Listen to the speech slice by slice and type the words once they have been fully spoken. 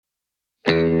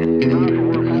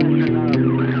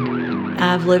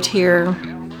I've lived here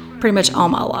pretty much all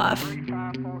my life.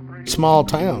 Small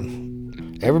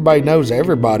town. Everybody knows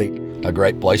everybody. A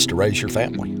great place to raise your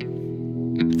family.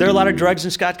 There are a lot of drugs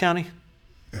in Scott County?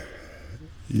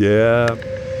 Yeah.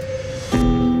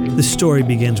 The story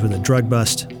begins with a drug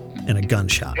bust and a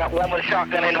gunshot. Got one with a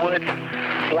shotgun in the woods.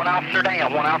 One officer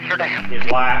down. His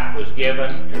life was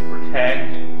given to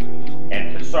protect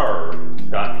and to serve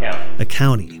Scott County. A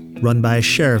county run by a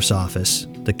sheriff's office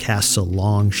that casts a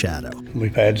long shadow.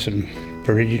 We've had some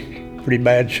pretty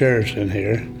bad sheriffs in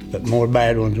here, but more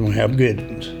bad ones than we have good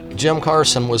ones. Jim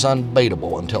Carson was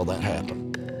unbeatable until that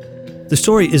happened. The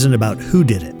story isn't about who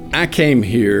did it. I came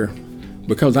here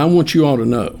because I want you all to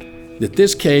know that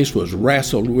this case was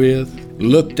wrestled with,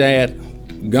 looked at,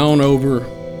 gone over,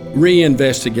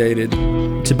 reinvestigated.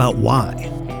 It's about why.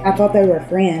 I thought they were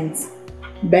friends,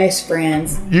 best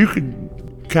friends. You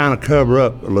could kind of cover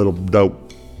up a little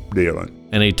dope dealing.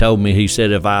 And he told me, he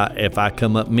said, if I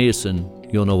come up missing,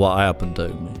 you'll know what happened to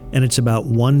me. And it's about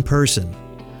one person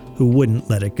who wouldn't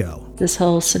let it go. This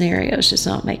whole scenario is just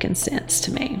not making sense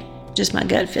to me. Just my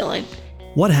gut feeling.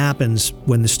 What happens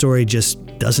when the story just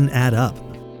doesn't add up?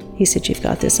 He said, you've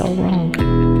got this all wrong.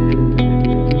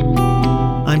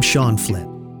 I'm Sean Flynn.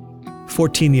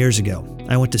 14 years ago,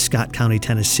 I went to Scott County,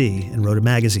 Tennessee, and wrote a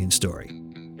magazine story.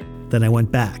 Then I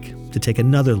went back to take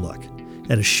another look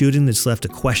at a shooting that's left a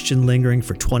question lingering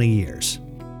for 20 years.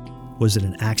 Was it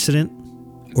an accident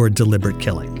or a deliberate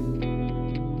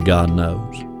killing? God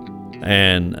knows.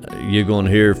 And you're going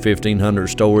to hear 1,500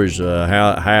 stories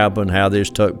how it happened, how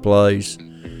this took place.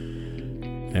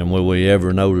 And will we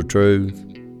ever know the truth?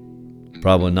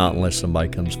 Probably not unless somebody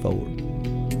comes forward.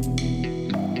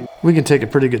 We can take a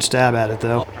pretty good stab at it,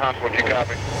 though.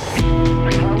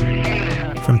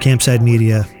 From Campside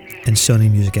Media and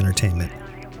Sony Music Entertainment,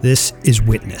 this is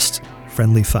Witnessed,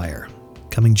 Friendly Fire,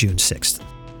 coming June 6th.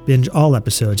 Binge all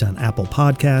episodes on Apple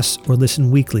Podcasts or listen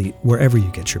weekly wherever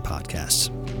you get your podcasts.